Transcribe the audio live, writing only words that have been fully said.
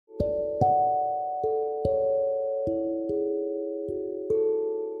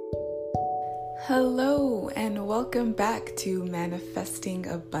Hello and welcome back to Manifesting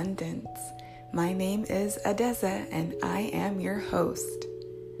Abundance. My name is Adeza and I am your host.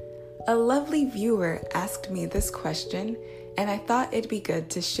 A lovely viewer asked me this question and I thought it'd be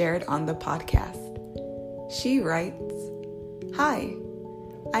good to share it on the podcast. She writes, "Hi,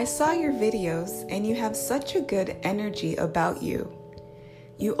 I saw your videos and you have such a good energy about you.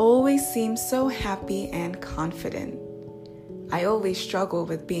 You always seem so happy and confident. I always struggle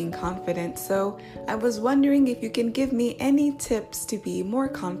with being confident, so I was wondering if you can give me any tips to be more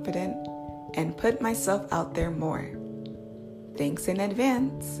confident and put myself out there more. Thanks in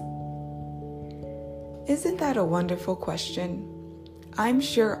advance." Isn't that a wonderful question? I'm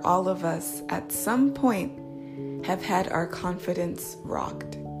sure all of us at some point have had our confidence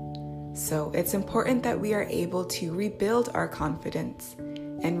rocked. So it's important that we are able to rebuild our confidence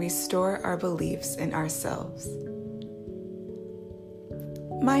and restore our beliefs in ourselves.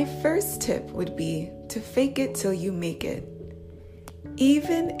 My first tip would be to fake it till you make it.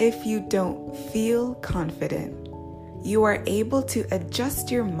 Even if you don't feel confident, you are able to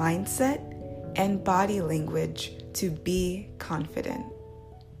adjust your mindset and body language to be confident.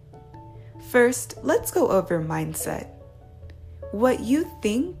 First, let's go over mindset. What you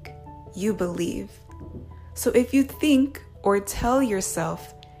think, you believe. So if you think or tell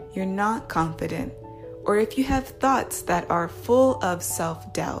yourself you're not confident, or if you have thoughts that are full of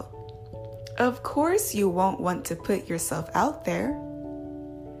self-doubt, of course you won't want to put yourself out there.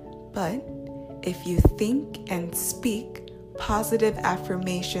 But if you think and speak positive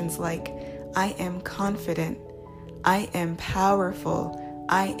affirmations like, "I am confident, I am powerful,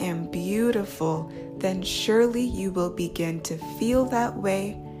 I am beautiful," then surely you will begin to feel that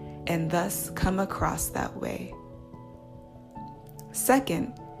way and thus come across that way.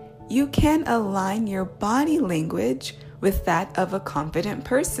 Second, you can align your body language with that of a confident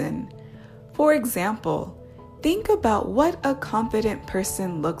person. For example, think about what a confident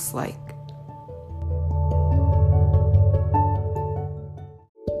person looks like.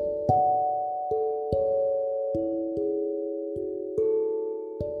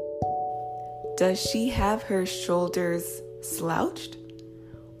 Does she have her shoulders slouched?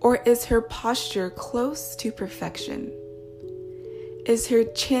 Or is her posture close to perfection? Is her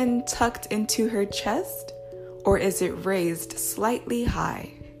chin tucked into her chest, or is it raised slightly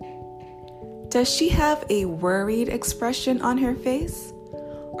high? Does she have a worried expression on her face,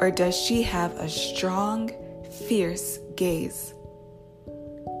 or does she have a strong, fierce gaze?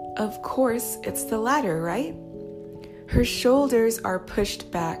 Of course, it's the latter, right? Her shoulders are pushed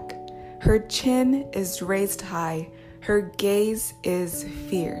back, her chin is raised high, her gaze is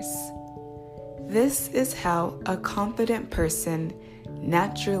fierce. This is how a confident person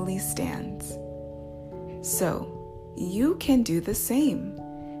naturally stands. So, you can do the same.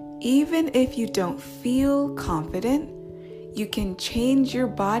 Even if you don't feel confident, you can change your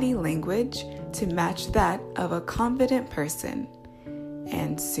body language to match that of a confident person,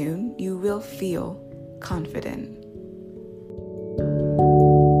 and soon you will feel confident.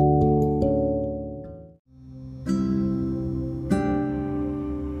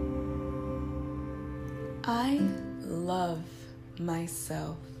 I love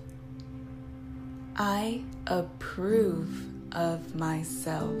myself. I approve of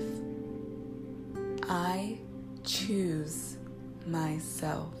myself. I choose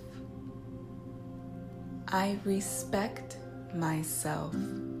myself. I respect myself.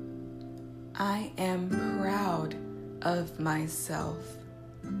 I am proud of myself.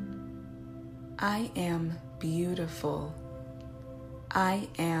 I am beautiful. I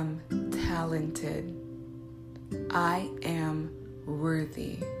am talented. I am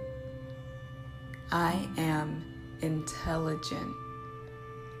worthy. I am intelligent.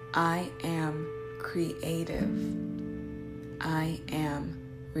 I am creative. I am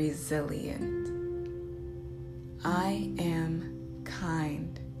resilient. I am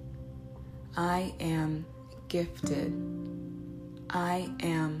kind. I am gifted. I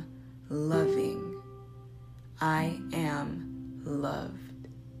am loving. I am loved.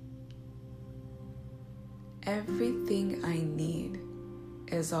 Everything I need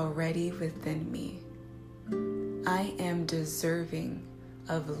is already within me. I am deserving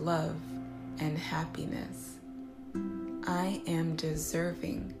of love and happiness. I am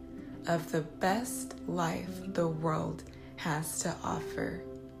deserving of the best life the world has to offer.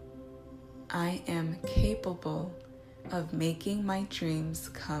 I am capable of making my dreams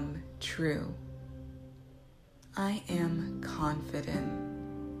come true. I am confident.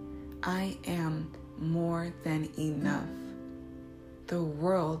 I am more than enough. The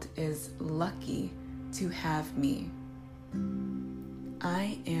world is lucky to have me.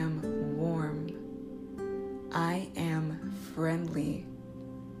 I am warm. I am friendly.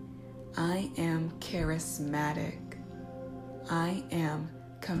 I am charismatic. I am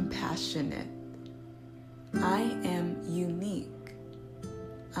compassionate. I am unique.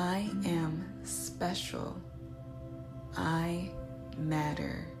 I am special. I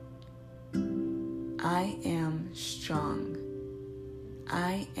matter. I am strong.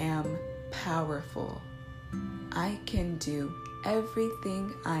 I am powerful. I can do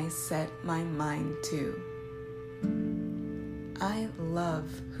everything I set my mind to. I love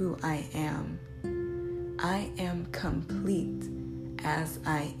who I am. I am complete as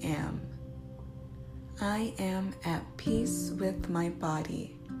I am. I am at peace with my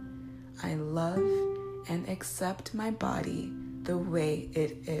body. I love and accept my body the way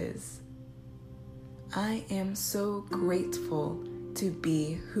it is. I am so grateful to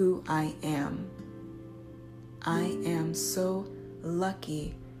be who I am. I am so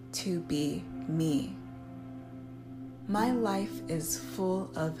lucky to be me. My life is full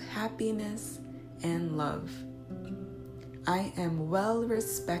of happiness and love. I am well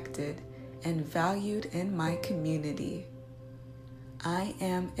respected and valued in my community. I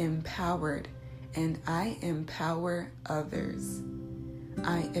am empowered and I empower others.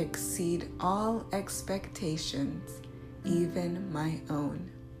 I exceed all expectations, even my own.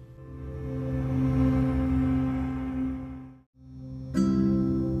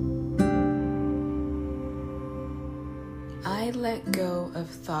 I let go of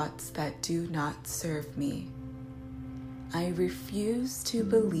thoughts that do not serve me. I refuse to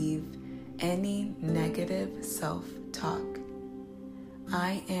believe any negative self-talk.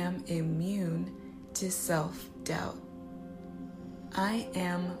 I am immune to self-doubt. I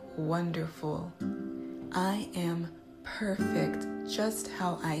am wonderful. I am perfect just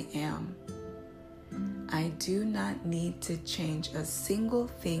how I am. I do not need to change a single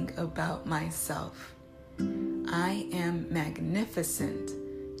thing about myself. I am magnificent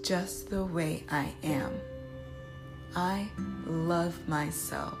just the way I am. I love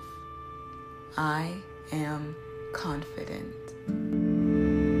myself. I am confident.